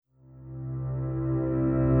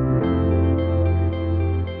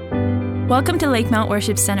Welcome to Lakemount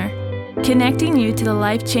Worship Center, connecting you to the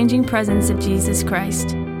life-changing presence of Jesus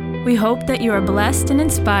Christ. We hope that you are blessed and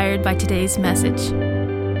inspired by today's message.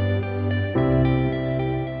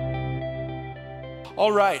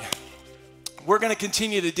 All right, we're going to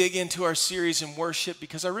continue to dig into our series in worship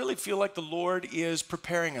because I really feel like the Lord is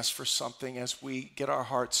preparing us for something as we get our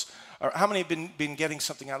hearts. How many have been getting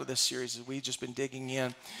something out of this series? We've just been digging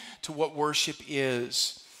in to what worship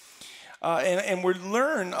is. And we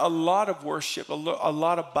learn a lot of worship, a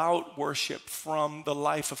lot about worship from the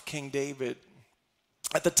life of King David.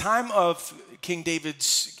 At the time of King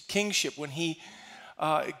David's kingship, when he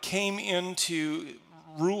came into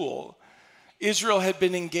rule, Israel had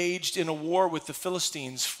been engaged in a war with the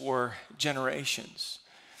Philistines for generations.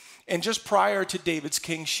 And just prior to David's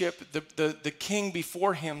kingship, the king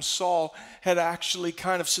before him, Saul, had actually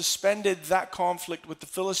kind of suspended that conflict with the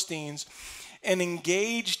Philistines and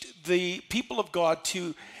engaged the people of God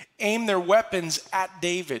to aim their weapons at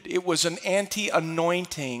David. It was an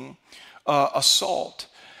anti-anointing assault.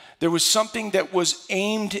 There was something that was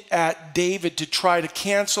aimed at David to try to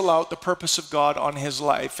cancel out the purpose of God on his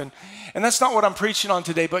life. And that's not what I'm preaching on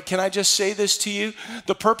today, but can I just say this to you?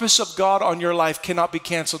 The purpose of God on your life cannot be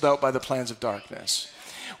canceled out by the plans of darkness.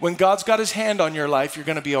 When God's got his hand on your life, you're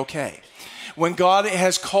going to be okay. When God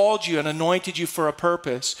has called you and anointed you for a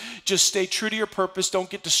purpose, just stay true to your purpose. Don't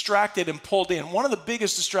get distracted and pulled in. One of the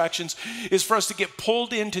biggest distractions is for us to get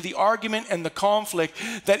pulled into the argument and the conflict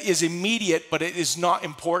that is immediate, but it is not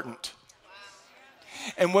important.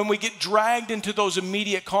 And when we get dragged into those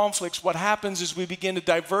immediate conflicts, what happens is we begin to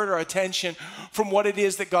divert our attention from what it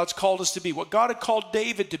is that God's called us to be. What God had called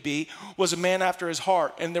David to be was a man after his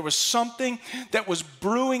heart. And there was something that was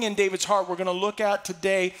brewing in David's heart we're going to look at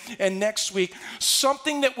today and next week.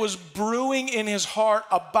 Something that was brewing in his heart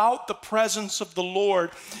about the presence of the Lord.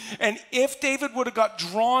 And if David would have got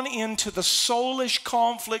drawn into the soulish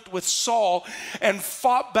conflict with Saul and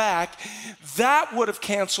fought back, that would have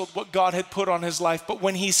canceled what God had put on his life. But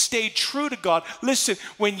when he stayed true to God, listen,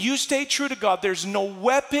 when you stay true to God, there's no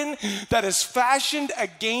weapon that is fashioned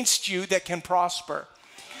against you that can prosper.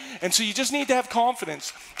 And so you just need to have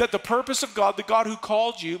confidence that the purpose of God, the God who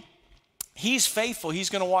called you, he's faithful. He's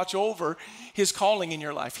going to watch over his calling in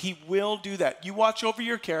your life. He will do that. You watch over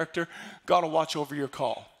your character, God will watch over your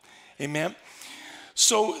call. Amen.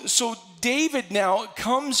 So David now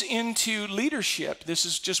comes into leadership. This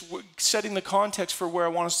is just setting the context for where I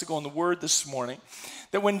want us to go in the Word this morning.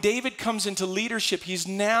 That when David comes into leadership, he's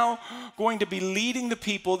now going to be leading the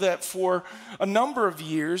people that for a number of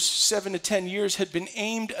years, 7 to 10 years, had been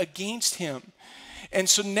aimed against him. And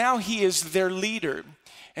so now he is their leader.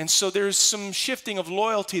 And so there's some shifting of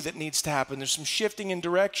loyalty that needs to happen. There's some shifting in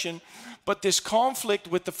direction. But this conflict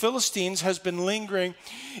with the Philistines has been lingering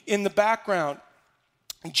in the background.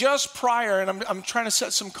 Just prior, and I'm trying to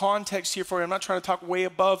set some context here for you. I'm not trying to talk way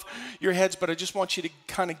above your heads, but I just want you to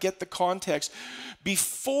kind of get the context.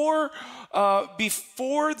 Before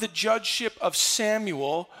the judgeship of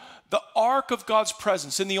Samuel, the Ark of God's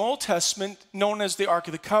presence in the Old Testament, known as the Ark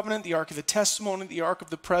of the Covenant, the Ark of the Testimony, the Ark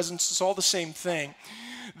of the Presence, it's all the same thing.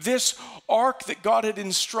 This ark that God had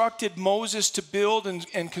instructed Moses to build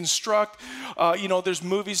and construct, there's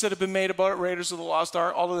movies that have been made about it, Raiders of the Lost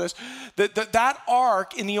Ark, all of this. That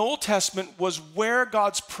ark in the Old Testament was where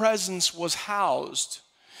God's presence was housed.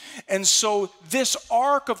 And so this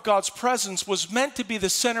ark of God's presence was meant to be the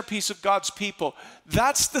centerpiece of God's people.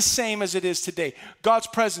 That's the same as it is today. God's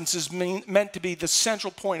presence is meant to be the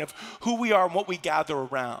central point of who we are and what we gather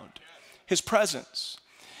around. His presence.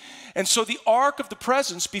 And so the ark of the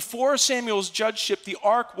presence, before Samuel's judgeship, the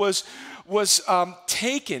ark was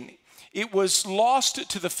taken. It was lost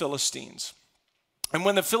to the Philistines. And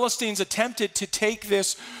when the Philistines attempted to take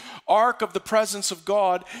this ark of the presence of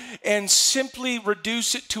God and simply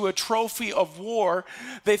reduce it to a trophy of war,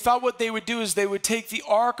 they thought what they would do is they would take the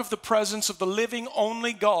ark of the presence of the living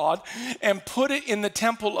only God and put it in the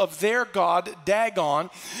temple of their God,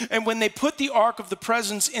 Dagon. And when they put the ark of the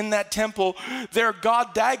presence in that temple, their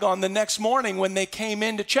God Dagon, the next morning when they came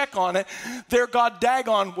in to check on it, their God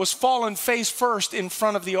Dagon was fallen face first in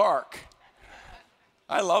front of the ark.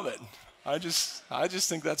 I love it. I just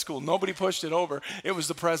think that's cool. Nobody pushed it over. It was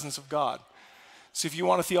the presence of God. So if you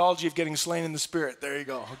want a theology of getting slain in the Spirit, there you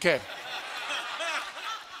go. Okay.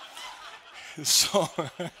 So,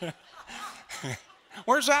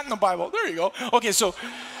 where's that in the Bible? There you go. Okay, so,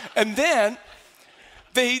 and then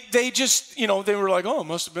they just, they were like, oh, it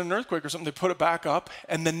must have been an earthquake or something. They put it back up.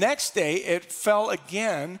 And the next day, it fell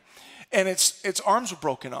again, and its arms were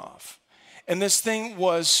broken off. And this thing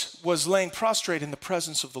was laying prostrate in the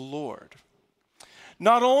presence of the Lord.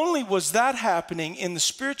 Not only was that happening in the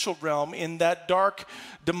spiritual realm, in that dark,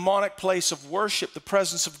 demonic place of worship, the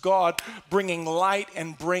presence of God bringing light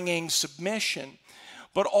and bringing submission,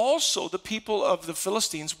 but also the people of the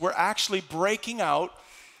Philistines were actually breaking out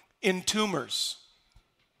in tumors.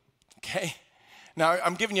 Okay? Now,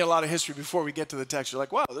 I'm giving you a lot of history before we get to the text. You're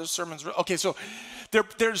like, wow, those sermons. Okay, so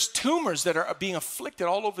there's tumors that are being afflicted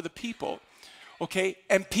all over the people. Okay?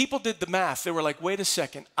 And people did the math. They were like, wait a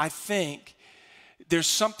second, I think there's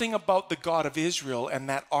something about the God of Israel and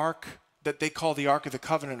that ark that they call the Ark of the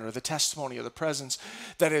Covenant or the testimony or the presence,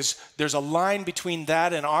 that is, there's a line between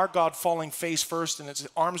that and our God falling face first and its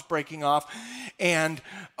arms breaking off and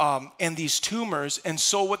these tumors. And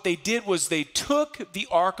so what they did was they took the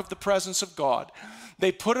Ark of the presence of God,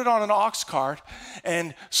 they put it on an ox cart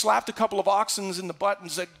and slapped a couple of oxen in the butt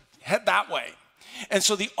and said, head that way. And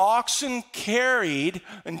so the oxen carried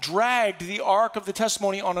and dragged the ark of the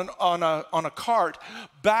testimony on a cart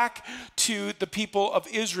back to the people of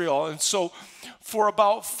Israel. And so for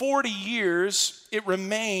about 40 years, it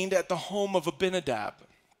remained at the home of Abinadab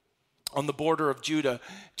on the border of Judah,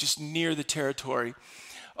 just near the territory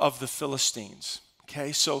of the Philistines.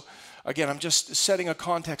 Okay, so again, I'm just setting a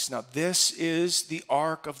context now. This is the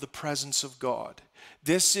ark of the presence of God.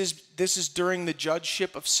 This is during the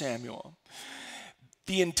judgeship of Samuel.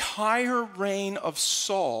 The entire reign of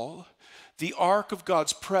Saul, the ark of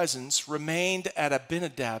God's presence remained at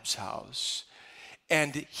Abinadab's house,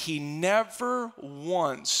 and he never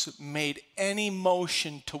once made any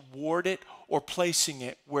motion toward it or placing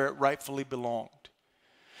it where it rightfully belonged.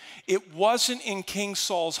 It wasn't in King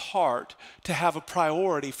Saul's heart to have a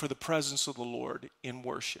priority for the presence of the Lord in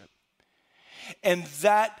worship. And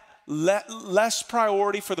that less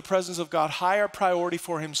priority for the presence of God, higher priority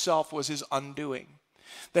for himself was his undoing.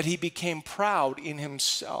 That he became proud in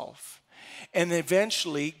himself. And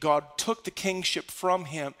eventually, God took the kingship from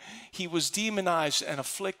him. He was demonized and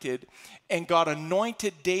afflicted, and God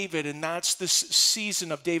anointed David, and that's this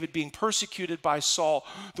season of David being persecuted by Saul,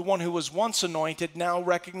 the one who was once anointed, now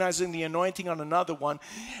recognizing the anointing on another one,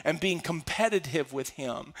 and being competitive with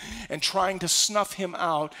him, and trying to snuff him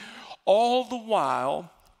out. All the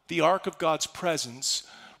while, the ark of God's presence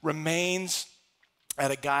remains at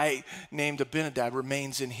a guy named Abinadab,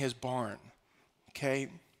 remains in his barn. Okay?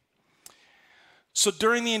 So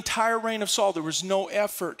during the entire reign of Saul, there was no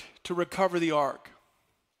effort to recover the ark.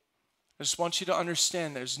 I just want you to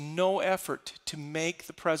understand there's no effort to make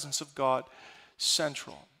the presence of God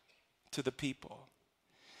central to the people.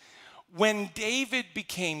 When David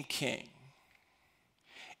became king,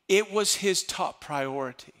 it was his top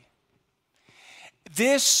priority.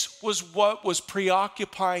 This was what was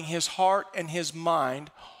preoccupying his heart and his mind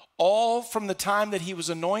all from the time that he was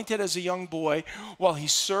anointed as a young boy, while he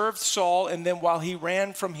served Saul, and then while he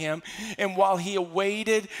ran from him, and while he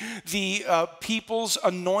awaited the people's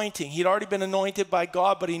anointing. He'd already been anointed by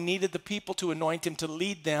God, but he needed the people to anoint him to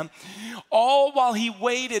lead them. All while he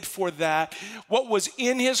waited for that, what was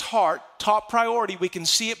in his heart, top priority, we can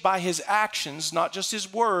see it by his actions, not just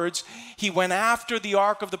his words. He went after the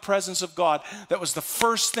ark of the presence of God. That was the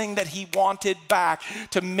first thing that he wanted back,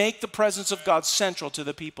 to make the presence of God central to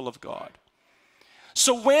the people of God.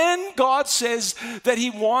 So when God says that he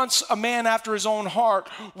wants a man after his own heart,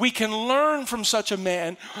 we can learn from such a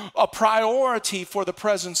man a priority for the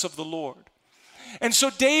presence of the Lord. And so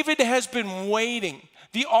David has been waiting.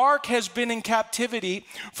 The ark has been in captivity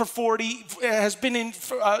for has been in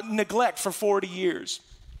neglect for 40 years.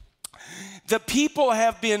 The people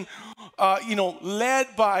have been, led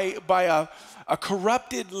by a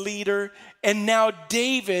corrupted leader, and now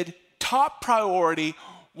David, top priority,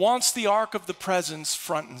 wants the ark of the presence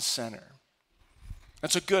front and center.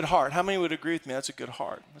 That's a good heart. How many would agree with me? That's a good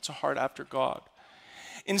heart. That's a heart after God.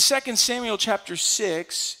 In 2 Samuel chapter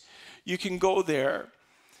 6, you can go there,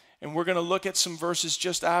 and we're going to look at some verses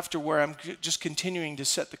just after where I'm just continuing to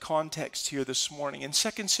set the context here this morning. In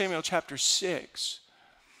 2 Samuel chapter 6,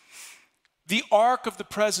 the ark of the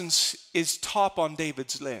presence is top on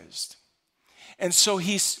David's list. And so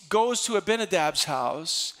he goes to Abinadab's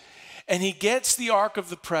house, and he gets the ark of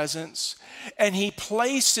the presence, and he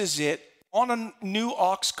places it on a new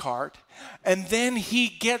ox cart, and then he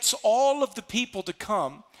gets all of the people to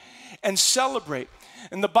come and celebrate.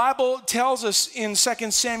 And the Bible tells us in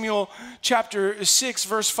 2 Samuel chapter 6,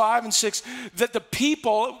 verse 5 and 6, that the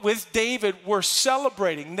people with David were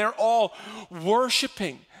celebrating. They're all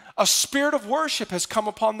worshiping. A spirit of worship has come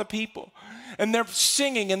upon the people. And they're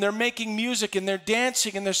singing, and they're making music, and they're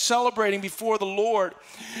dancing, and they're celebrating before the Lord.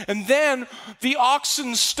 And then the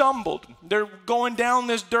oxen stumbled. They're going down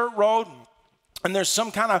this dirt road, and there's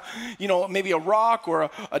some kind of, maybe a rock or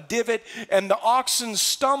a divot, and the oxen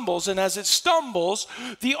stumbles, and as it stumbles,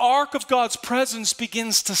 the ark of God's presence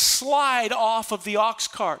begins to slide off of the ox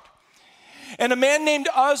cart. And a man named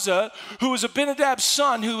Uzzah, who was Abinadab's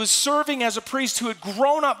son, who was serving as a priest, who had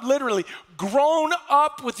grown up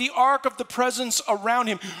with the ark of the presence around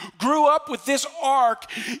him, grew up with this ark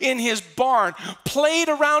in his barn, played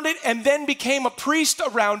around it, and then became a priest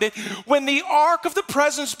around it. When the ark of the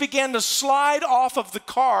presence began to slide off of the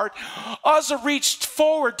cart, Uzzah reached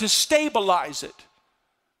forward to stabilize it,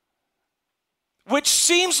 which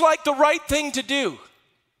seems like the right thing to do.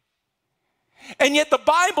 And yet the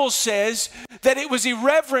Bible says that it was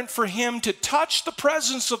irreverent for him to touch the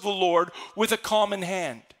presence of the Lord with a common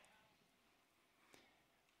hand.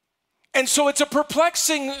 And so it's a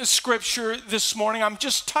perplexing scripture this morning. I'm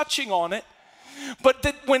just touching on it. But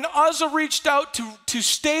that when Uzzah reached out to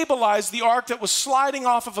stabilize the ark that was sliding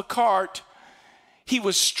off of a cart, he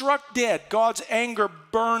was struck dead. God's anger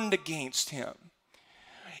burned against him.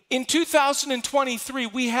 In 2023,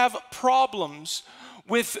 we have problems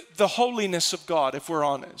with the holiness of God, if we're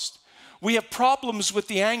honest. We have problems with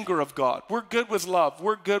the anger of God. We're good with love.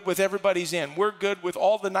 We're good with everybody's in. We're good with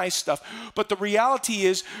all the nice stuff. But the reality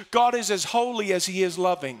is, God is as holy as he is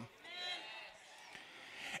loving.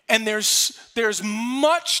 And there's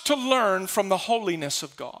much to learn from the holiness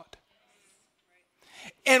of God.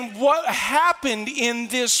 And what happened in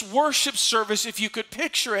this worship service, if you could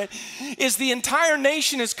picture it, is the entire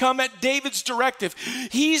nation has come at David's directive.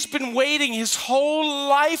 He's been waiting his whole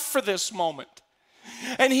life for this moment.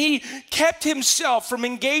 And he kept himself from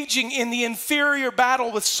engaging in the inferior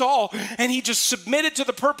battle with Saul, and he just submitted to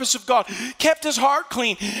the purpose of God, kept his heart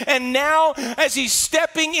clean. And now, as he's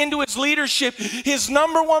stepping into his leadership, his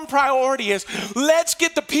number one priority is, let's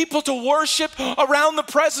get the people to worship around the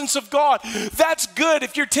presence of God. That's good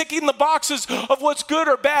if you're ticking the boxes of what's good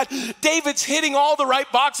or bad. David's hitting all the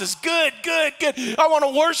right boxes. Good, good, good. I want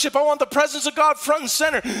to worship. I want the presence of God front and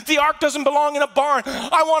center. The ark doesn't belong in a barn.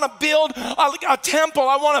 I want to build a temple.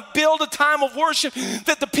 I want to build a time of worship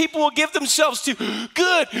that the people will give themselves to.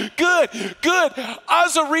 Good, good, good.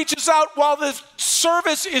 Uzzah reaches out while the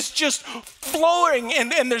service is just flowing,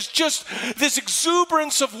 and there's just this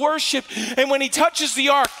exuberance of worship. And when he touches the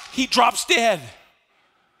ark, he drops dead.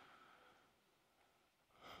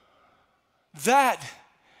 That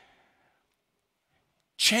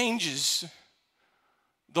changes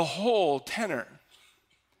the whole tenor.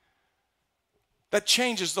 That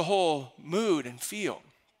changes the whole mood and feel.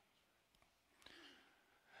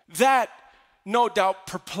 That, no doubt,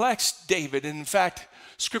 perplexed David. And in fact,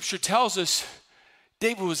 Scripture tells us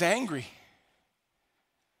David was angry.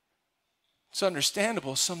 It's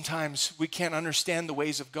understandable. Sometimes we can't understand the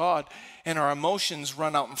ways of God, and our emotions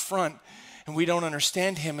run out in front, and we don't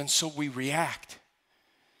understand him, and so we react.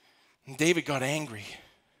 And David got angry.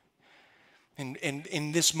 And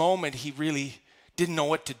in this moment, he really didn't know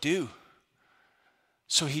what to do.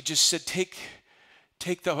 So he just said,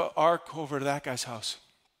 take the ark over to that guy's house.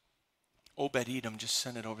 Obed-Edom, just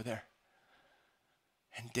sent it over there.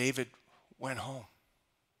 And David went home.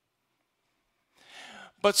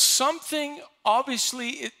 But something, obviously,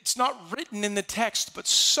 it's not written in the text, but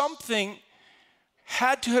something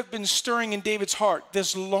had to have been stirring in David's heart.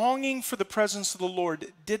 This longing for the presence of the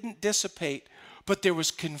Lord didn't dissipate, but there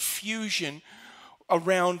was confusion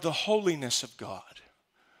around the holiness of God.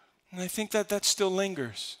 And I think that still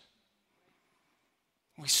lingers.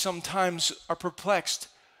 We sometimes are perplexed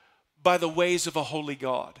by the ways of a holy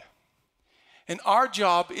God. And our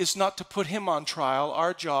job is not to put him on trial.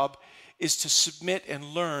 Our job is to submit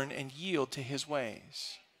and learn and yield to his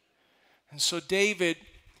ways. And so David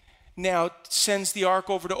now sends the ark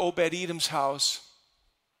over to Obed-Edom's house.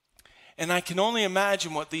 And I can only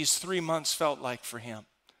imagine what these 3 months felt like for him.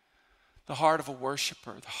 The heart of a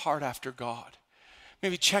worshiper, the heart after God.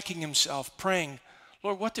 Maybe checking himself, praying,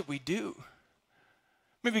 Lord, what did we do?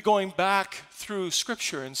 Maybe going back through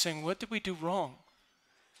Scripture and saying, what did we do wrong?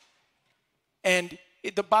 And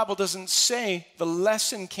the Bible doesn't say the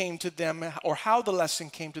lesson came to them or how the lesson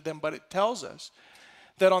came to them, but it tells us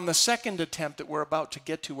that on the second attempt that we're about to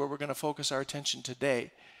get to, where we're going to focus our attention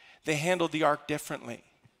today, they handled the ark differently.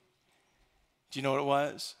 Do you know what it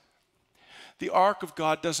was? The ark of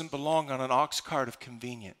God doesn't belong on an ox cart of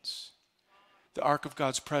convenience. The ark of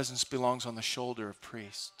God's presence belongs on the shoulder of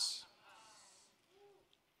priests.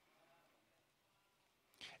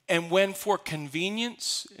 And when for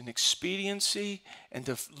convenience and expediency and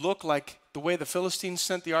to look like the way the Philistines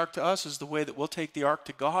sent the ark to us is the way that we'll take the ark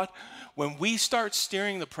to God, when we start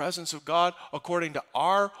steering the presence of God according to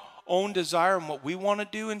our own desire and what we want to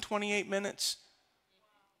do in 28 minutes,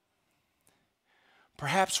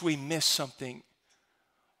 perhaps we miss something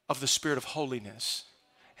of the spirit of holiness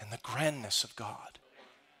and the grandness of God.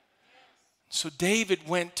 So David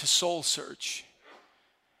went to soul search,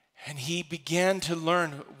 and he began to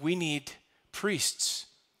learn we need priests.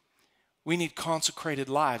 We need consecrated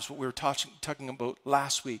lives, what we were talking about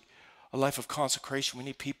last week, a life of consecration. We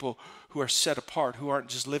need people who are set apart, who aren't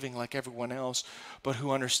just living like everyone else, but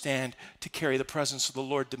who understand to carry the presence of the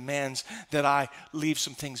Lord demands that I leave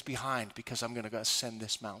some things behind because I'm going to ascend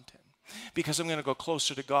this mountain. Because I'm going to go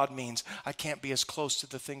closer to God means I can't be as close to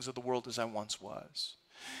the things of the world as I once was.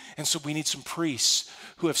 And so we need some priests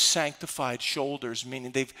who have sanctified shoulders,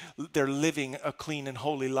 meaning they're living a clean and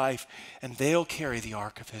holy life, and they'll carry the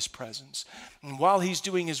ark of his presence. And while he's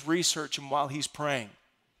doing his research and while he's praying,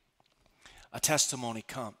 a testimony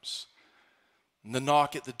comes. And the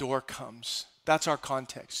knock at the door comes. That's our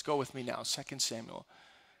context. Go with me now, 2 Samuel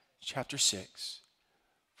chapter 6,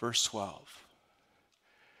 verse 12.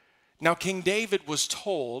 Now King David was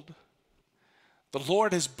told, the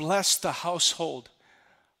Lord has blessed the household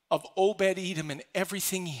of Obed-Edom and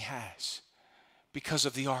everything he has because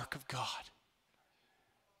of the ark of God.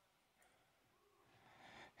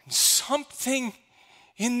 And something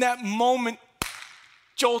in that moment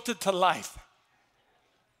jolted to life.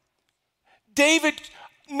 David,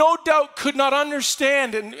 no doubt, could not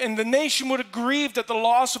understand, and the nation would have grieved at the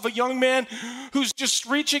loss of a young man who's just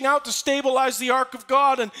reaching out to stabilize the ark of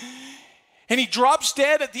God, and he drops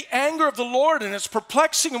dead at the anger of the Lord, and it's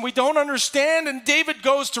perplexing, and we don't understand, and David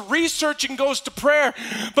goes to research and goes to prayer,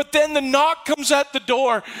 but then the knock comes at the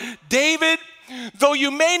door. David, though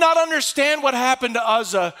you may not understand what happened to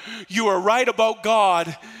Uzzah, you are right about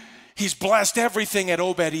God. He's blessed everything at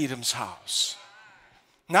Obed-Edom's house.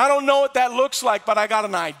 Now, I don't know what that looks like, but I got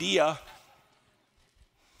an idea.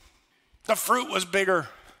 The fruit was bigger.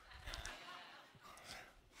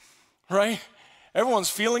 Right? Everyone's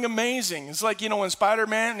feeling amazing. It's like, when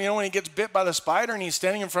Spider-Man, when he gets bit by the spider and he's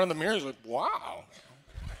standing in front of the mirror, he's like, wow.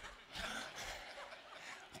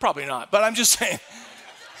 Probably not, but I'm just saying.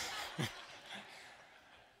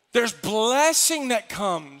 There's blessing that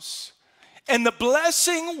comes. And the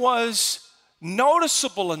blessing was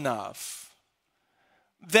noticeable enough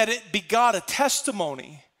that it begot a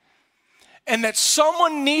testimony, and that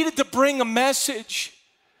someone needed to bring a message.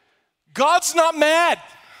 God's not mad.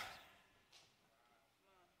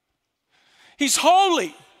 He's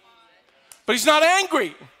holy, but he's not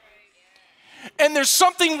angry. And there's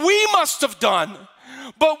something we must have done.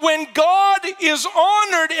 But when God is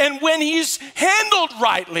honored and when he's handled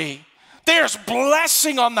rightly, there's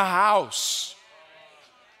blessing on the house.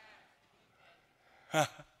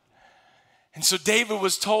 And so David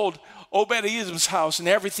was told Obed-Edom's house and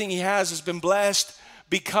everything he has been blessed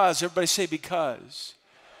because, everybody say because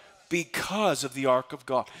of the ark of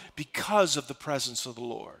God, because of the presence of the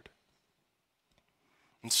Lord.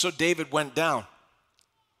 And so David went down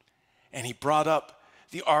and he brought up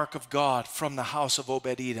the ark of God from the house of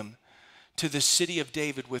Obed-Edom to the city of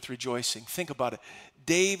David with rejoicing. Think about it.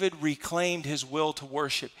 David reclaimed his will to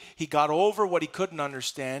worship. He got over what he couldn't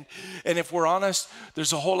understand. And if we're honest,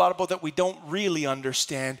 there's a whole lot about that we don't really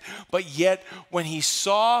understand. But yet, when he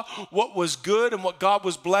saw what was good and what God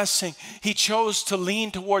was blessing, he chose to lean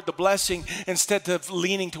toward the blessing instead of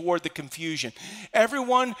leaning toward the confusion.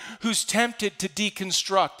 Everyone who's tempted to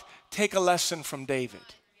deconstruct, take a lesson from David.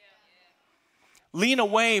 Lean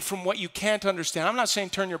away from what you can't understand. I'm not saying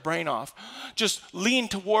turn your brain off. Just lean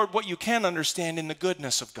toward what you can understand in the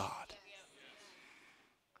goodness of God.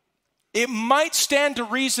 It might stand to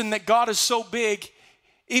reason that God is so big,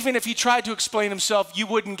 even if he tried to explain himself, you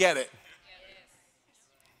wouldn't get it.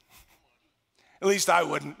 At least I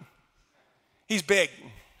wouldn't. He's big.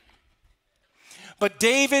 But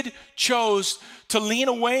David chose to lean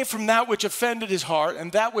away from that which offended his heart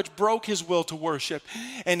and that which broke his will to worship,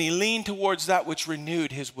 and he leaned towards that which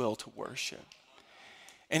renewed his will to worship.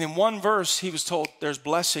 And in one verse, he was told there's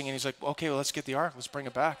blessing, and he's like, okay, well, let's get the ark. Let's bring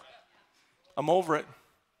it back. I'm over it.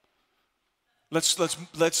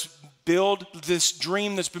 Let's build this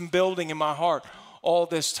dream that's been building in my heart all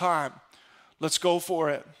this time. Let's go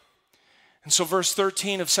for it. And so verse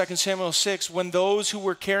 13 of 2 Samuel 6, when those who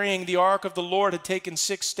were carrying the ark of the Lord had taken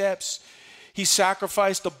 6 steps, he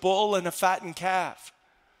sacrificed a bull and a fattened calf.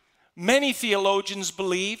 Many theologians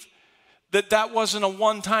believe that wasn't a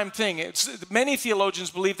one-time thing. Many theologians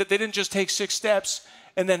believe that they didn't just take 6 steps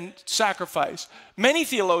and then sacrifice. Many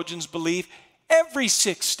theologians believe every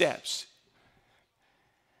 6 steps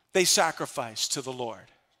they sacrificed to the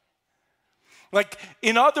Lord. Like,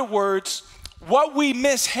 in other words, What we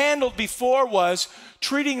mishandled before was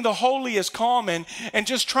treating the holy as common and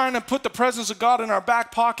just trying to put the presence of God in our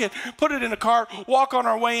back pocket, put it in a cart, walk on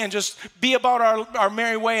our way and just be about our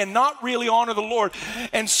merry way and not really honor the Lord.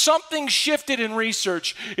 And something shifted in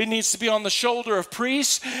research. It needs to be on the shoulder of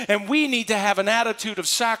priests, and we need to have an attitude of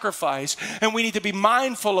sacrifice, and we need to be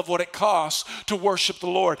mindful of what it costs to worship the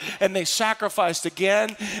Lord. And they sacrificed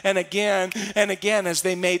again and again and again as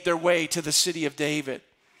they made their way to the city of David.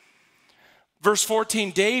 Verse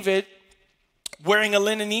 14, David, wearing a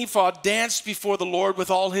linen ephod, danced before the Lord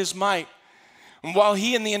with all his might. And while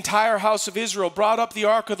he and the entire house of Israel brought up the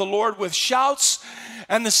ark of the Lord with shouts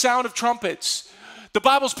and the sound of trumpets. The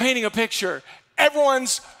Bible's painting a picture.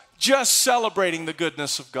 Everyone's just celebrating the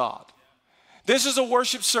goodness of God. This is a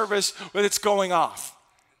worship service where it's going off.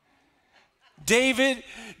 David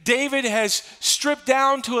has stripped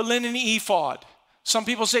down to a linen ephod. Some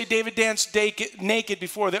people say David danced naked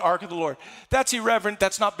before the ark of the Lord. That's irreverent.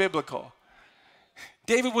 That's not biblical.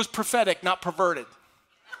 David was prophetic, not perverted.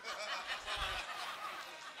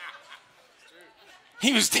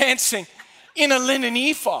 He was dancing in a linen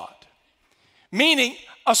ephod, meaning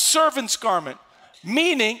a servant's garment,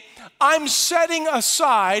 meaning I'm setting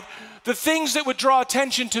aside the things that would draw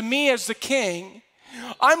attention to me as the king.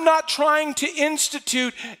 I'm not trying to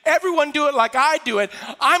institute everyone do it like I do it.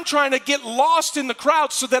 I'm trying to get lost in the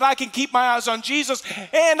crowd so that I can keep my eyes on Jesus.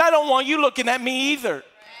 And I don't want you looking at me either.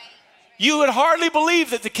 You would hardly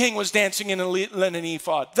believe that the king was dancing in a linen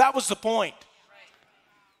ephod. That was the point.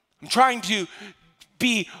 I'm trying to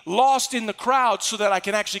be lost in the crowd so that I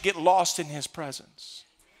can actually get lost in his presence.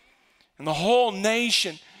 And the whole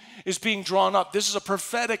nation is being drawn up. This is a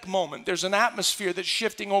prophetic moment. There's an atmosphere that's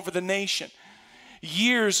shifting over the nation.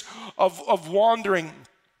 Years of wandering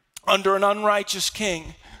under an unrighteous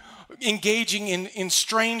king, engaging in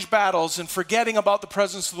strange battles and forgetting about the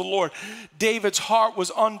presence of the Lord. David's heart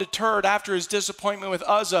was undeterred after his disappointment with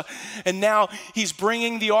Uzzah, and now he's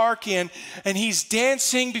bringing the ark in, and he's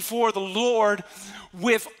dancing before the Lord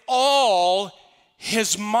with all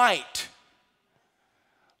his might.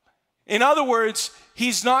 In other words,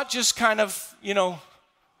 he's not just kind of,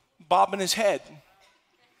 bobbing his head.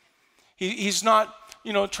 He's not,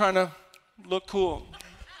 trying to look cool.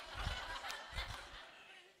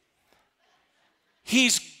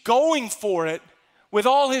 He's going for it with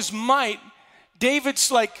all his might.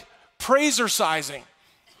 David's like praise-ercising.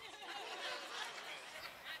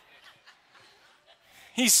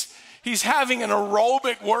 He's having an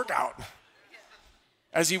aerobic workout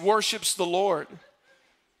as he worships the Lord.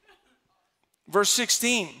 Verse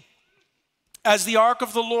 16, as the ark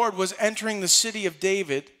of the Lord was entering the city of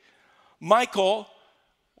David, Michal,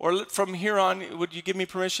 or from here on, would you give me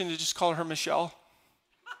permission to just call her Michelle?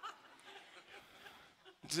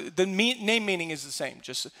 The name meaning is the same.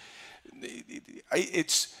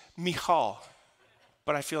 It's Michal,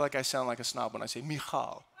 but I feel like I sound like a snob when I say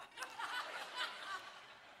Michal.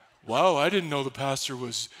 Wow, I didn't know the pastor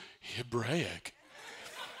was Hebraic.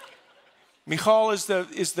 Michal is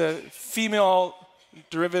the female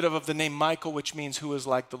derivative of the name Michael, which means who is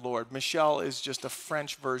like the Lord. Michelle is just a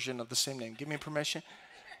French version of the same name. Give me permission,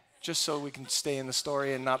 just so we can stay in the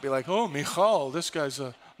story and not be like, oh, Michal, this guy's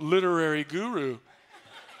a literary guru.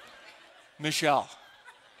 Michelle,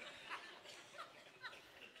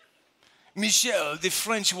 the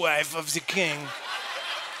French wife of the king.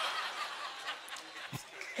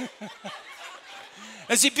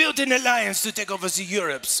 As he built an alliance to take over the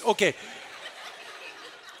Europes. Okay.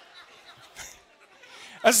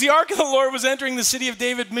 As the ark of the Lord was entering the city of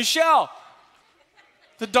David, Michal,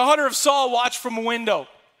 the daughter of Saul, watched from a window.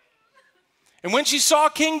 And when she saw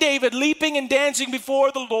King David leaping and dancing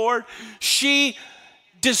before the Lord, she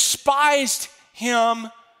despised him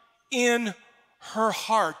in her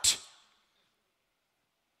heart.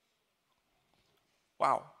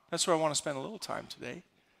 Wow, that's where I want to spend a little time today.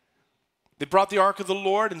 They brought the ark of the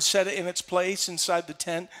Lord and set it in its place inside the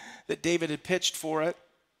tent that David had pitched for it,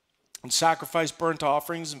 and sacrificed burnt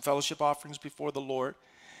offerings and fellowship offerings before the Lord.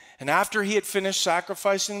 And after he had finished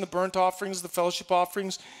sacrificing the burnt offerings, the fellowship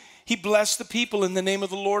offerings, he blessed the people in the name of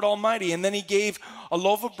the Lord Almighty. And then he gave a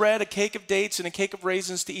loaf of bread, a cake of dates, and a cake of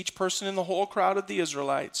raisins to each person in the whole crowd of the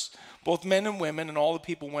Israelites, both men and women, and all the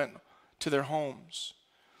people went to their homes.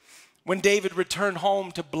 When David returned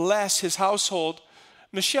home to bless his household,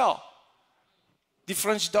 Michal, the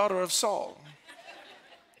French daughter of Saul,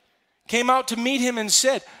 came out to meet him and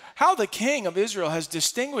said, how the king of Israel has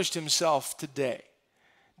distinguished himself today,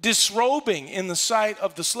 disrobing in the sight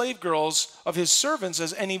of the slave girls of his servants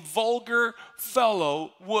as any vulgar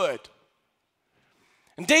fellow would.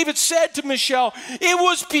 And David said to Michal, it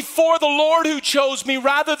was before the Lord who chose me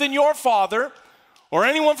rather than your father or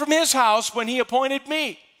anyone from his house when he appointed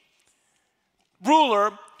me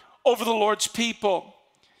ruler over the Lord's people.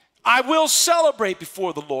 I will celebrate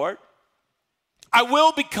before the Lord. I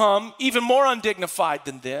will become even more undignified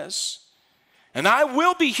than this, and I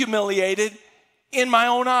will be humiliated in my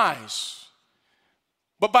own eyes.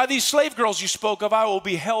 But by these slave girls you spoke of, I will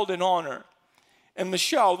be held in honor. And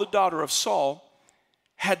Michal, the daughter of Saul,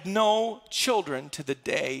 had no children to the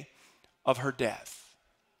day of her death.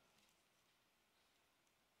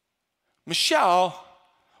 Michal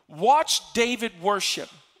watched David worship.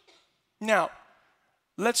 Now,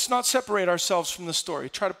 let's not separate ourselves from the story.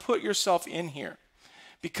 Try to put yourself in here,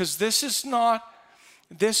 because this is not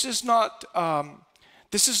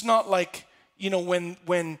like, you know,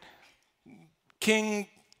 when King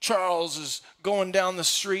Charles is going down the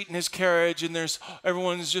street in his carriage and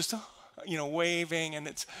everyone's just, you know, waving, and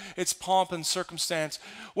it's pomp and circumstance.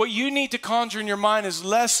 What you need to conjure in your mind is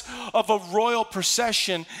less of a royal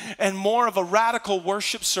procession and more of a radical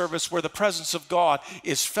worship service where the presence of God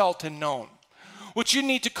is felt and known. What you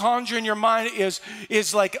need to conjure in your mind is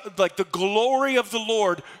like the glory of the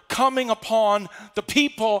Lord coming upon the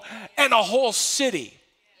people and a whole city.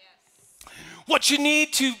 What you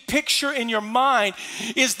need to picture in your mind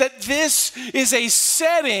is that this is a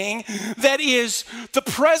setting that is the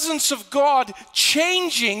presence of God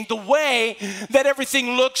changing the way that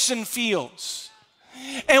everything looks and feels.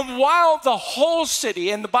 And while the whole city,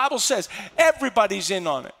 and the Bible says everybody's in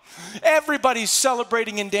on it, everybody's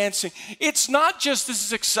celebrating and dancing. It's not just this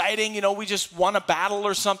is exciting, you know, we just won a battle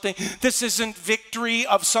or something. This isn't victory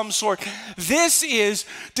of some sort. This is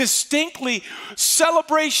distinctly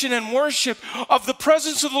celebration and worship of the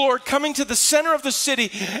presence of the Lord coming to the center of the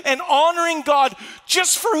city and honoring God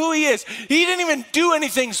just for who he is. He didn't even do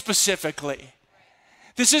anything specifically.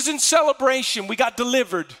 This isn't celebration. We got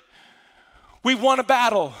delivered. We won a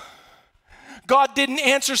battle. God didn't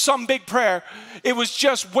answer some big prayer. It was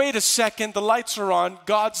just, wait a second, the lights are on,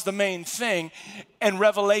 God's the main thing, and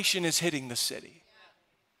revelation is hitting the city.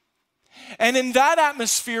 And in that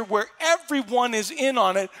atmosphere where everyone is in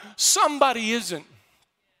on it, somebody isn't.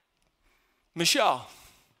 Michal.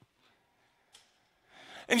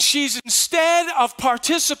 And she's, instead of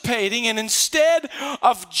participating and instead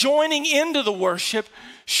of joining into the worship,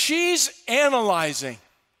 she's analyzing.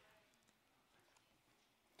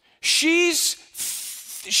 She's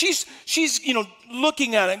you know,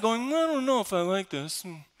 looking at it going, I don't know if I like this.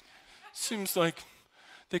 And seems like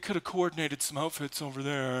they could have coordinated some outfits over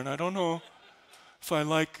there, and I don't know if I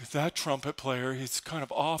like that trumpet player. He's kind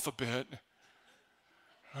of off a bit.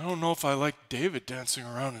 I don't know if I like David dancing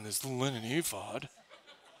around in his linen ephod.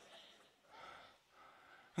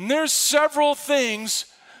 And there's several things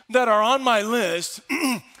that are on my list,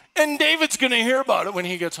 and David's going to hear about it when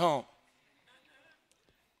he gets home.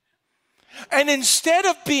 And instead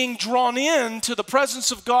of being drawn in to the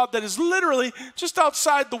presence of God that is literally just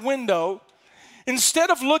outside the window, instead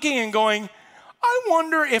of looking and going, I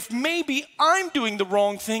wonder if maybe I'm doing the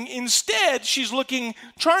wrong thing, instead she's looking,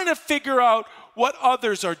 trying to figure out what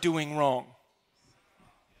others are doing wrong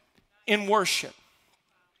in worship.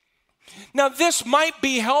 Now, this might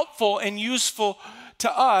be helpful and useful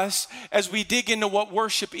to us as we dig into what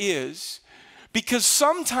worship is. Because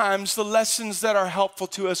sometimes the lessons that are helpful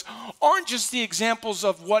to us aren't just the examples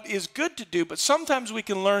of what is good to do, but sometimes we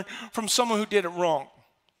can learn from someone who did it wrong.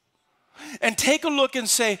 And take a look and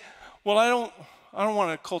say, well, I don't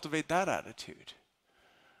want to cultivate that attitude.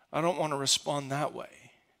 I don't want to respond that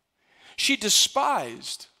way. She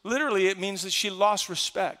despised, literally it means that she lost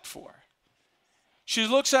respect for. She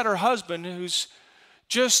looks at her husband who's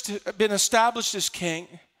just been established as king.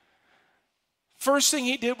 First thing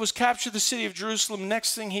he did was capture the city of Jerusalem.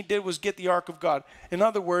 Next thing he did was get the ark of God. In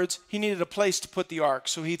other words, he needed a place to put the ark.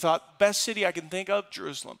 So he thought, best city I can think of,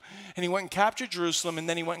 Jerusalem. And he went and captured Jerusalem, and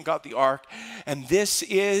then he went and got the ark. And this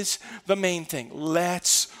is the main thing.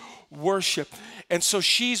 Let's worship. And so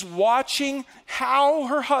she's watching how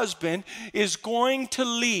her husband is going to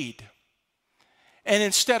lead. And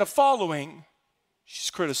instead of following, she's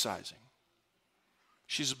criticizing.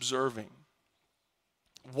 She's observing.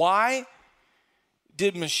 Why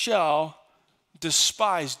did Michal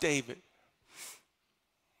despise David?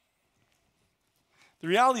 The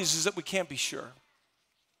reality is that we can't be sure.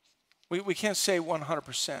 We can't say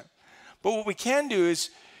 100%. But what we can do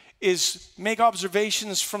is make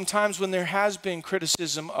observations from times when there has been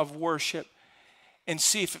criticism of worship and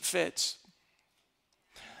see if it fits.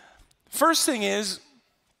 First thing is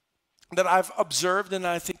that I've observed and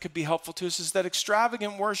I think could be helpful to us is that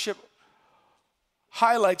extravagant worship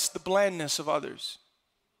highlights the blandness of others.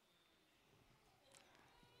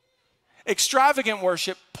 Extravagant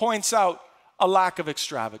worship points out a lack of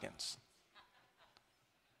extravagance.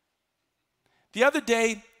 The other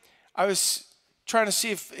day, I was trying to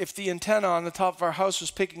see if the antenna on the top of our house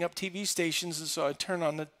was picking up TV stations, and so I turned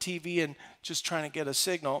on the TV and just trying to get a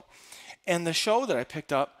signal. And the show that I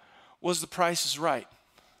picked up was The Price is Right.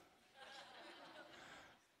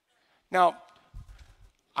 Now,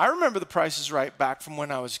 I remember The Price is Right back from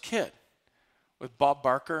when I was a kid with Bob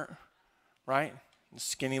Barker, right? The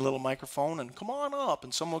skinny little microphone, and come on up.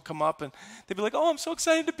 And someone would come up and they'd be like, oh, I'm so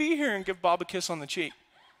excited to be here, and give Bob a kiss on the cheek.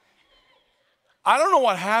 I don't know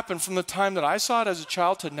what happened from the time that I saw it as a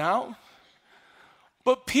child to now,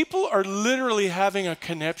 but people are literally having a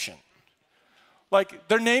conniption. Like,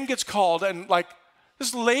 their name gets called, and like,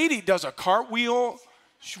 this lady does a cartwheel.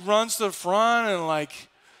 She runs to the front and like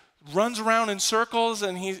runs around in circles,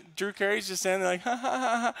 and Drew Carey's just standing like, ha, ha,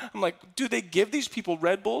 ha, ha. I'm like, do they give these people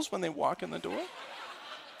Red Bulls when they walk in the door?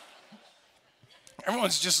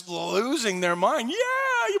 Everyone's just losing their mind.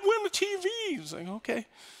 Yeah, you win the TV. It's like, okay.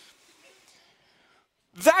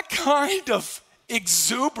 That kind of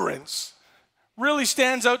exuberance really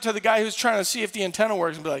stands out to the guy who's trying to see if the antenna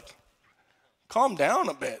works and be like, calm down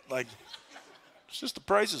a bit. Like, it's just The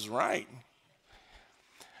Price is Right.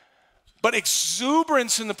 But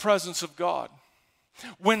exuberance in the presence of God.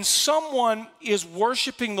 When someone is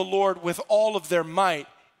worshiping the Lord with all of their might,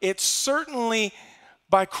 it certainly,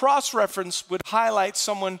 by cross-reference, would highlight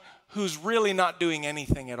someone who's really not doing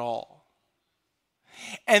anything at all.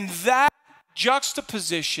 And that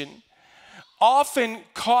juxtaposition often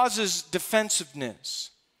causes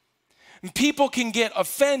defensiveness. And people can get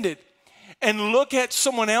offended and look at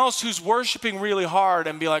someone else who's worshiping really hard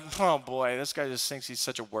and be like, oh boy, this guy just thinks he's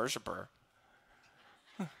such a worshiper.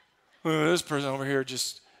 This person over here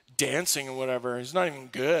just dancing and whatever, he's not even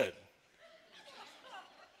good.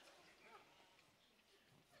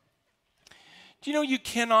 Do you know you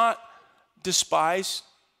cannot despise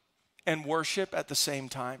and worship at the same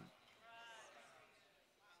time?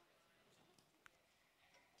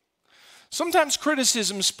 Sometimes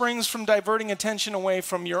criticism springs from diverting attention away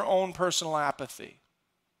from your own personal apathy.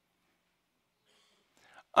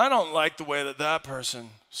 I don't like the way that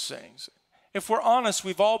person sings. If we're honest,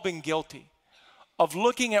 we've all been guilty of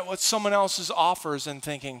looking at what someone else's offers and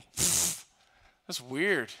thinking, that's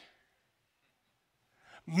weird.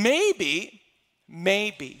 Maybe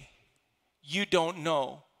you don't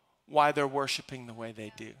know why they're worshiping the way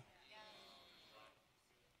they do.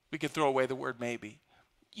 We could throw away the word maybe.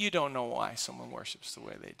 You don't know why someone worships the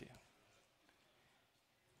way they do.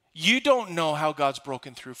 You don't know how God's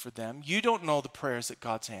broken through for them. You don't know the prayers that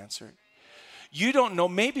God's answered. You don't know,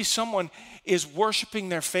 maybe someone is worshiping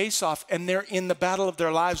their face off and they're in the battle of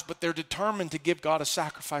their lives, but they're determined to give God a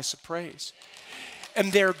sacrifice of praise.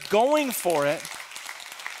 And they're going for it.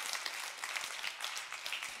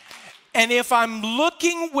 And if I'm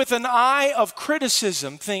looking with an eye of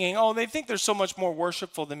criticism, thinking, oh, they think they're so much more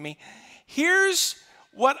worshipful than me, here's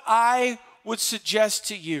what I would suggest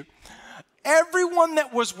to you. Everyone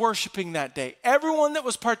that was worshiping that day, everyone that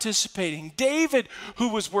was participating, David who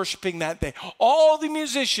was worshiping that day, all the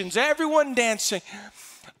musicians, everyone dancing,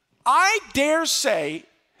 I dare say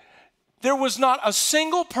there was not a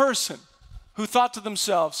single person who thought to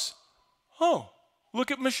themselves, oh,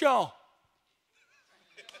 look at Michelle.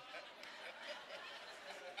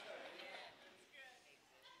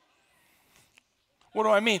 What do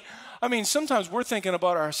I mean? I mean, sometimes we're thinking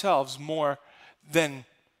about ourselves more than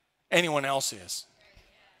anyone else is.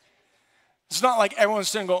 It's not like everyone's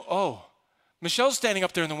standing and go, oh, Michelle's standing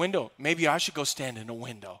up there in the window. Maybe I should go stand in a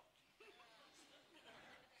window.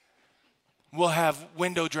 We'll have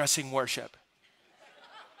window dressing worship.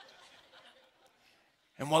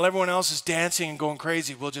 And while everyone else is dancing and going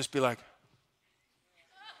crazy, we'll just be like.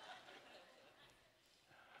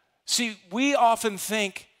 See, we often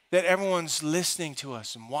think that everyone's listening to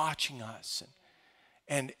us and watching us.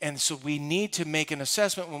 And so we need to make an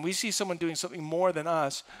assessment. When we see someone doing something more than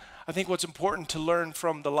us, I think what's important to learn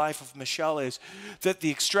from the life of Michelle is that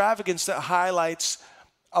the extravagance that highlights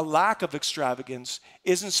a lack of extravagance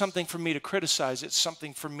isn't something for me to criticize. It's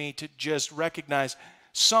something for me to just recognize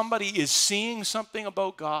somebody is seeing something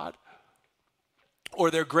about God,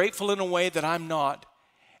 or they're grateful in a way that I'm not.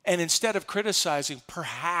 And instead of criticizing,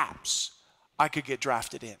 perhaps I could get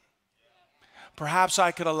drafted in. Perhaps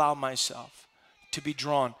I could allow myself to be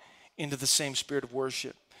drawn into the same spirit of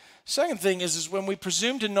worship. Second thing is when we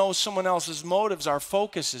presume to know someone else's motives, our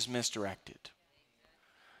focus is misdirected.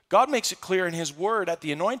 God makes it clear in his word at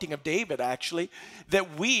the anointing of David, actually,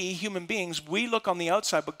 that we, human beings, we look on the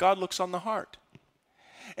outside, but God looks on the heart.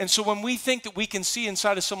 And so when we think that we can see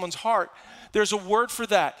inside of someone's heart, there's a word for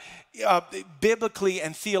that, biblically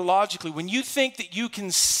and theologically. When you think that you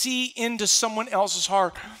can see into someone else's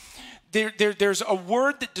heart, there's a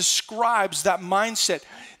word that describes that mindset.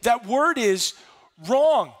 That word is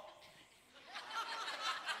wrong.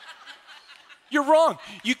 You're wrong.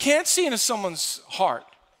 You can't see into someone's heart.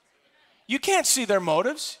 You can't see their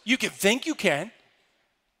motives. You can think you can.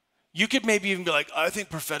 You could maybe even be like, I think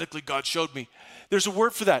prophetically God showed me. There's a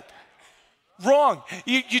word for that. Wrong.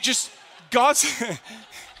 You just, God's,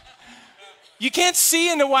 you can't see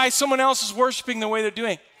into why someone else is worshiping the way they're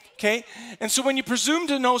doing, okay? And so when you presume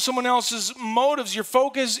to know someone else's motives, your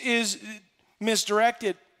focus is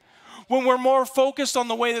misdirected. When we're more focused on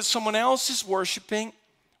the way that someone else is worshiping,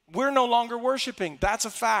 we're no longer worshiping. That's a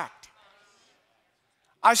fact.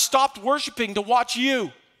 I stopped worshiping to watch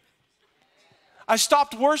you. I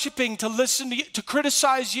stopped worshiping to listen to you, to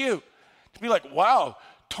criticize you. To be like, wow,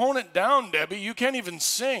 tone it down, Debbie. You can't even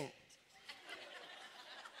sing.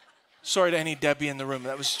 Sorry to any Debbie in the room.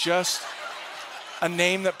 That was just a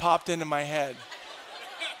name that popped into my head.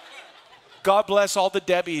 God bless all the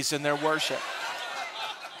Debbies in their worship.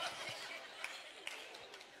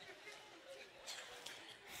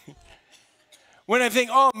 When I think,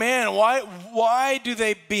 oh man, why do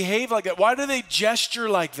they behave like that? Why do they gesture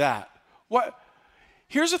like that? What?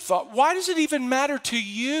 Here's a thought. Why does it even matter to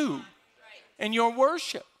you and your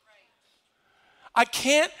worship? I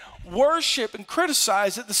can't worship and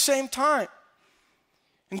criticize at the same time.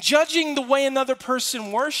 And judging the way another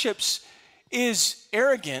person worships is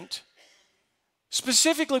arrogant,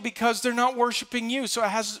 specifically because they're not worshiping you. So it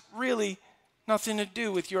has really nothing to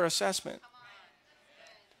do with your assessment.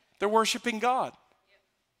 They're worshiping God.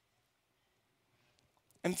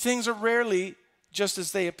 And things are rarely just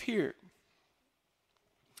as they appear.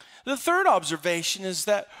 The third observation is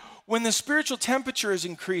that when the spiritual temperature is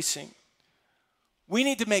increasing, we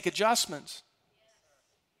need to make adjustments.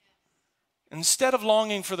 Instead of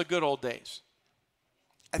longing for the good old days.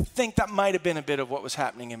 I think that might have been a bit of what was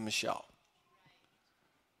happening in Michelle.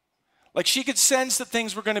 Like she could sense that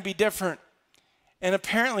things were going to be different, and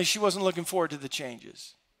apparently she wasn't looking forward to the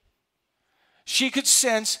changes. She could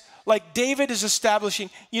sense, like David is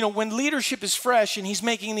establishing, when leadership is fresh and he's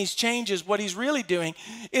making these changes, what he's really doing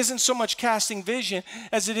isn't so much casting vision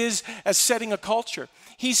as it is as setting a culture.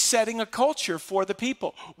 He's setting a culture for the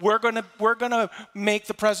people. We're gonna make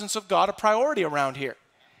the presence of God a priority around here.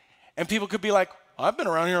 And people could be like, I've been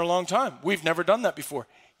around here a long time. We've never done that before.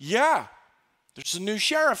 Yeah, there's a new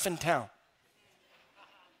sheriff in town.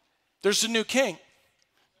 There's a new king.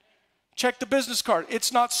 Check the business card.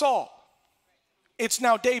 It's not Saul. It's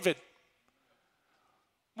now David.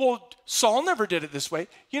 Well, Saul never did it this way.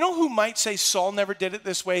 You know who might say Saul never did it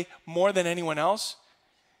this way more than anyone else?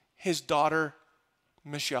 His daughter,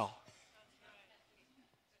 Michelle.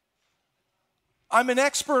 I'm an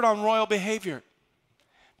expert on royal behavior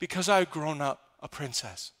because I've grown up a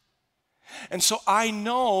princess. And so I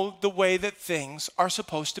know the way that things are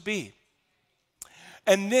supposed to be.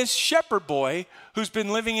 And this shepherd boy who's been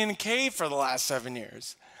living in a cave for the last 7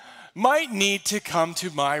 years might need to come to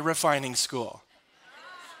my refining school.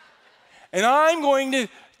 And I'm going to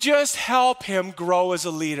just help him grow as a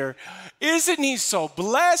leader. Isn't he so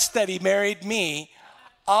blessed that he married me?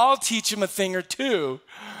 I'll teach him a thing or two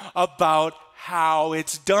about how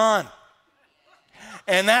it's done.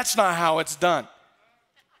 And that's not how it's done.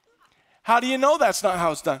 How do you know that's not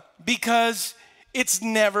how it's done? Because it's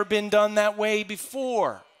never been done that way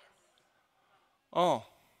before. Oh.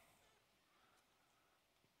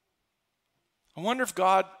 I wonder if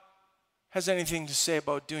God has anything to say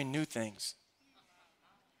about doing new things.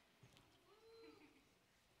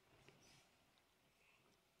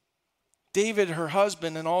 David, her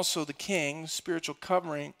husband, and also the king, spiritual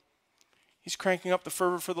covering, he's cranking up the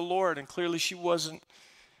fervor for the Lord, and clearly she wasn't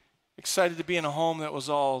excited to be in a home that was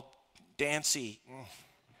all dancey,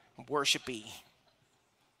 and worshipy,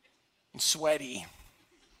 and sweaty,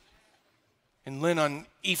 and linen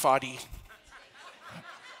ephody.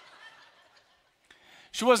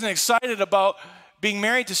 She wasn't excited about being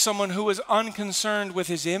married to someone who was unconcerned with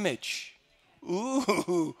his image.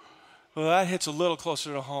 Ooh, well, that hits a little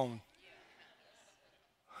closer to home.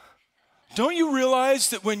 Don't you realize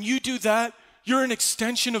that when you do that, you're an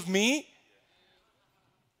extension of me?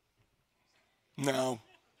 No.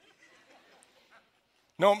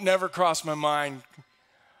 Nope, never crossed my mind.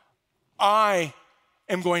 I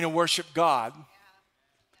am going to worship God,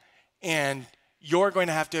 and you're going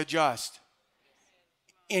to have to adjust.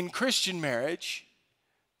 In Christian marriage,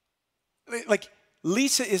 like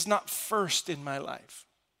Lisa is not first in my life.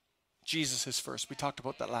 Jesus is first. We talked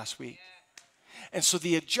about that last week. And so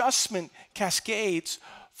the adjustment cascades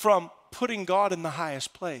from putting God in the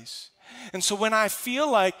highest place. And so when I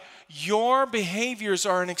feel like your behaviors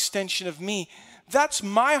are an extension of me, that's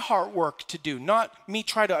my heart work to do, not me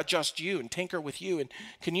try to adjust you and tinker with you. And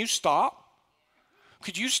can you stop?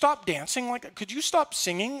 Could you stop dancing like that? Could you stop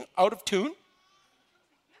singing out of tune?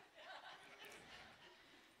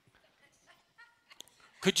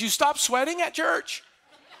 Could you stop sweating at church?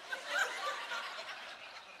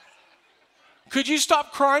 Could you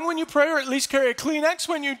stop crying when you pray, or at least carry a Kleenex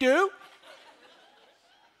when you do?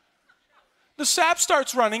 The sap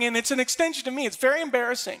starts running and it's an extension of me. It's very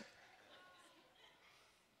embarrassing.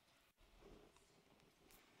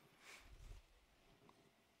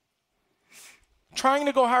 Trying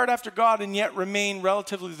to go hard after God and yet remain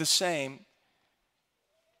relatively the same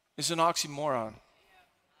is an oxymoron.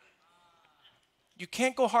 You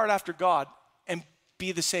can't go hard after God and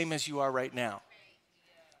be the same as you are right now.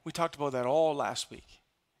 We talked about that all last week.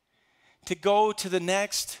 To go to the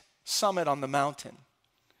next summit on the mountain,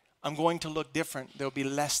 I'm going to look different. There will be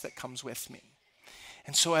less that comes with me.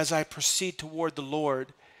 And so as I proceed toward the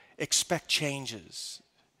Lord, expect changes.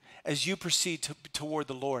 As you proceed toward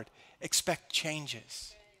the Lord, expect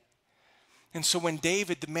changes. And so when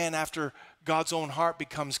David, the man after God's own heart,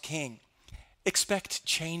 becomes king, expect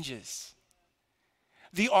changes.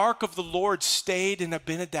 The ark of the Lord stayed in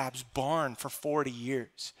Abinadab's barn for 40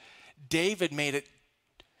 years. David made it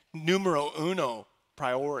numero uno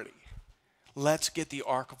priority. Let's get the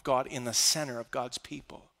ark of God in the center of God's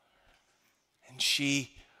people. And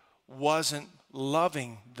she wasn't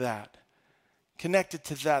loving that. Connected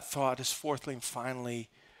to that thought is fourthly and finally,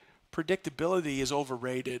 predictability is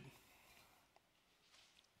overrated.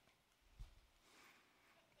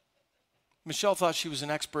 Michelle thought she was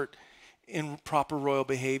an expert in proper royal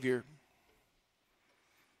behavior.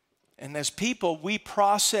 And as people, we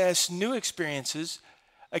process new experiences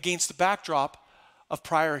against the backdrop of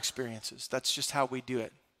prior experiences. That's just how we do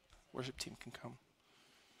it. Worship team can come.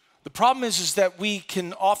 The problem is that we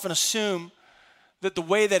can often assume that the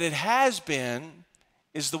way that it has been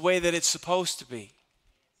is the way that it's supposed to be.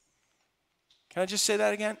 Can I just say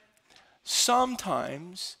that again?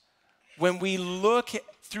 Sometimes when we look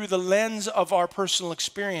through the lens of our personal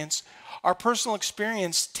experience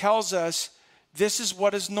tells us this is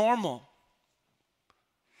what is normal.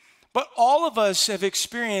 But all of us have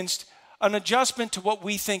experienced an adjustment to what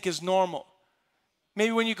we think is normal.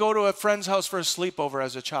 Maybe when you go to a friend's house for a sleepover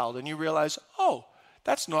as a child and you realize, oh,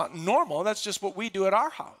 that's not normal. That's just what we do at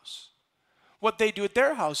our house. What they do at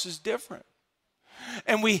their house is different.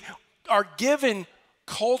 And we are given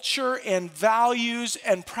culture and values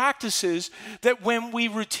and practices that when we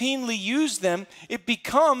routinely use them, it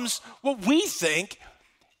becomes what we think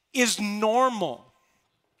is normal.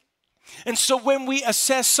 And so when we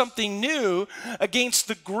assess something new against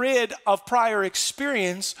the grid of prior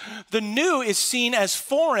experience, the new is seen as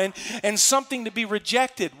foreign and something to be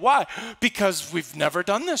rejected. Why? Because we've never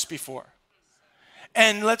done this before.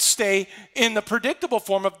 And let's stay in the predictable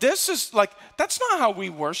form of this is like, that's not how we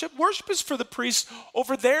worship. Worship is for the priests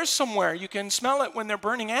over there somewhere. You can smell it when they're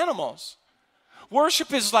burning animals.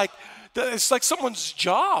 Worship is like, it's like someone's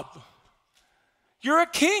job. You're a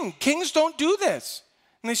king. Kings don't do this.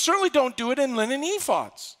 And they certainly don't do it in linen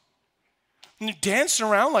ephods. And you're dancing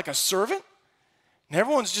around like a servant. And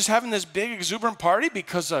everyone's just having this big exuberant party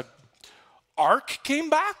because a ark came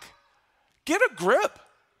back. Get a grip.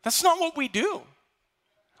 That's not what we do.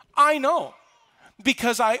 I know,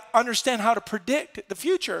 because I understand how to predict the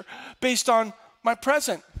future based on my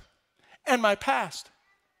present and my past.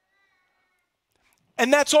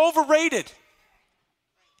 And that's overrated.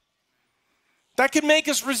 That can make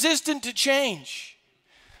us resistant to change.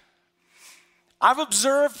 I've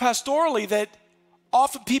observed pastorally that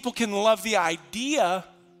often people can love the idea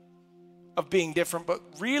of being different, but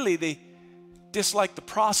really they dislike the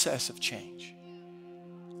process of change.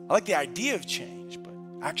 I like the idea of change, but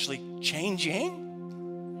actually changing?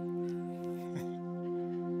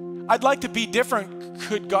 I'd like to be different.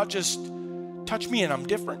 Could God just touch me and I'm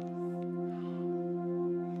different?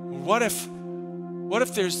 What if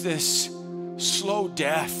there's this slow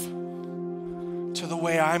death to the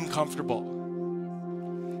way I'm comfortable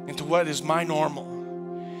and to what is my normal?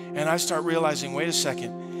 And I start realizing, wait a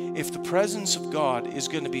second, if the presence of God is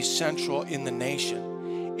going to be central in the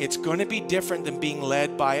nation, it's going to be different than being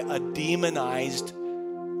led by a demonized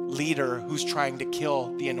leader who's trying to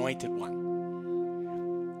kill the anointed one.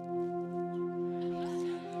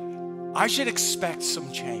 I should expect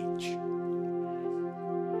some change.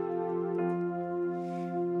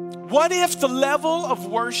 What if the level of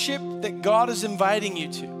worship that God is inviting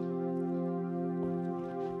you to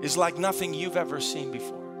is like nothing you've ever seen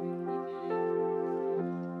before?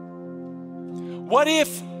 What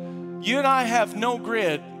if you and I have no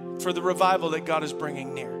grid for the revival that God is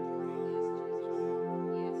bringing near?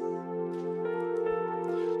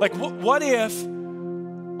 Like, what if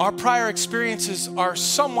our prior experiences are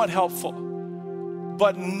somewhat helpful,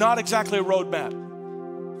 but not exactly a roadmap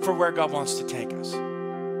for where God wants to take us?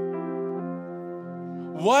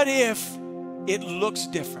 What if it looks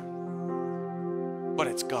different, but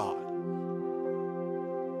it's God?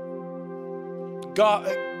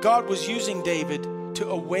 God was using David to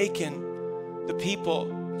awaken the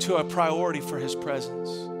people to a priority for his presence.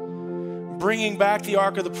 Bringing back the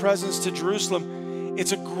Ark of the Presence to Jerusalem,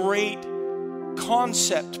 it's a great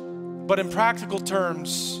concept, but in practical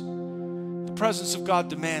terms, the presence of God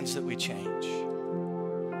demands that we change.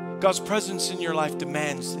 God's presence in your life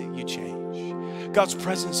demands that you change. God's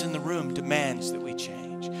presence in the room demands that we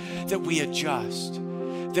change, that we adjust,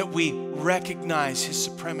 that we recognize his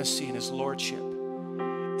supremacy and his lordship,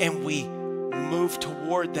 and we move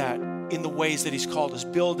toward that in the ways that he's called us,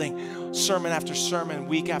 building sermon after sermon,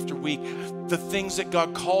 week after week, the things that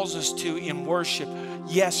God calls us to in worship.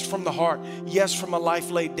 Yes, from the heart. Yes, from a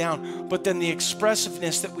life laid down. But then the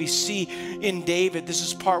expressiveness that we see in David. This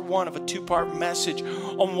is part one of a two-part message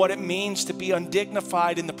on what it means to be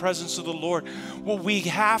undignified in the presence of the Lord. What we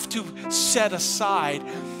have to set aside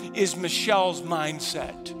is Michelle's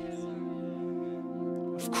mindset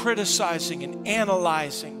of criticizing and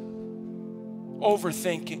analyzing,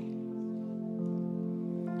 overthinking.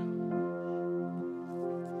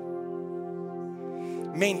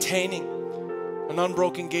 Maintaining an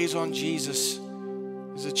unbroken gaze on Jesus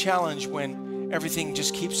is a challenge when everything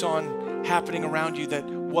just keeps on happening around you that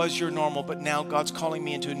was your normal, but now God's calling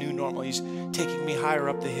me into a new normal. He's taking me higher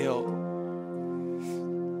up the hill.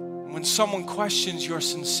 When someone questions your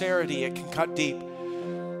sincerity, it can cut deep.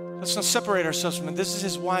 Let's not separate ourselves from him. This is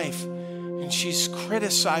his wife, and she's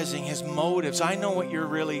criticizing his motives. I know what you're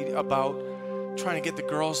really about, trying to get the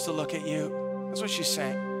girls to look at you. That's what she's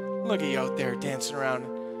saying. Look at you out there dancing around,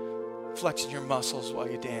 flexing your muscles while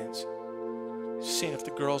you dance. Seeing if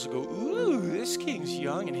the girls will go, ooh, this king's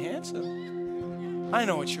young and handsome. I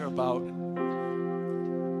know what you're about.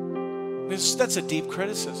 That's a deep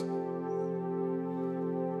criticism.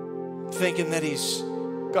 Thinking that he's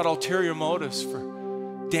got ulterior motives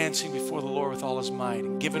for dancing before the Lord with all his might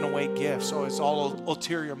and giving away gifts. Oh, it's all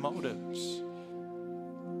ulterior motives.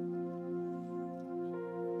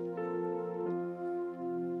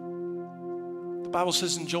 The Bible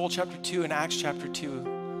says in Joel chapter 2 and Acts chapter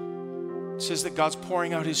 2, it says that God's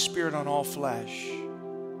pouring out his Spirit on all flesh.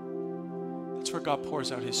 That's where God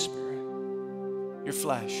pours out his Spirit. Your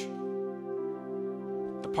flesh.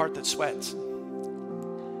 The part that sweats.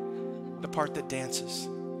 The part that dances.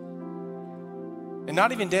 And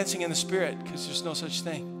not even dancing in the Spirit, because there's no such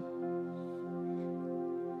thing.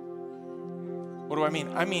 What do I mean?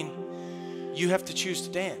 I mean, you have to choose to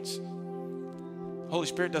dance. Holy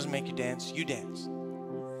Spirit doesn't make you dance, you dance.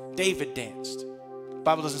 David danced. The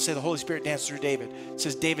Bible doesn't say the Holy Spirit danced through David. It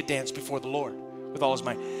says David danced before the Lord with all his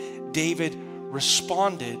might. David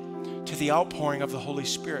responded to the outpouring of the Holy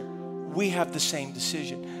Spirit. We have the same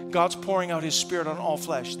decision. God's pouring out his Spirit on all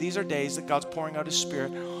flesh. These are days that God's pouring out his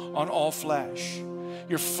Spirit on all flesh.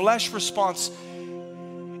 Your flesh response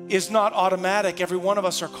is not automatic. Every one of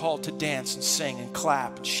us are called to dance and sing and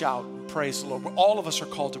clap and shout and praise the Lord. All of us are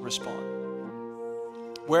called to respond.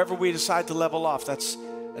 Wherever we decide to level off, that's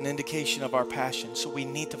an indication of our passion. So we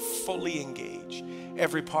need to fully engage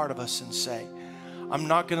every part of us and say, I'm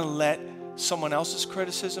not going to let someone else's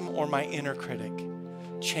criticism or my inner critic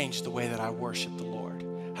change the way that I worship the Lord.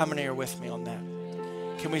 How many are with me on that?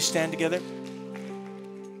 Can we stand together?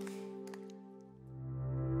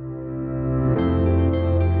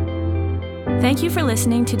 Thank you for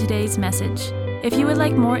listening to today's message. If you would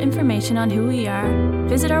like more information on who we are,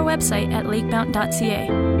 visit our website at lakemount.ca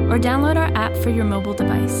or download our app for your mobile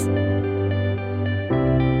device.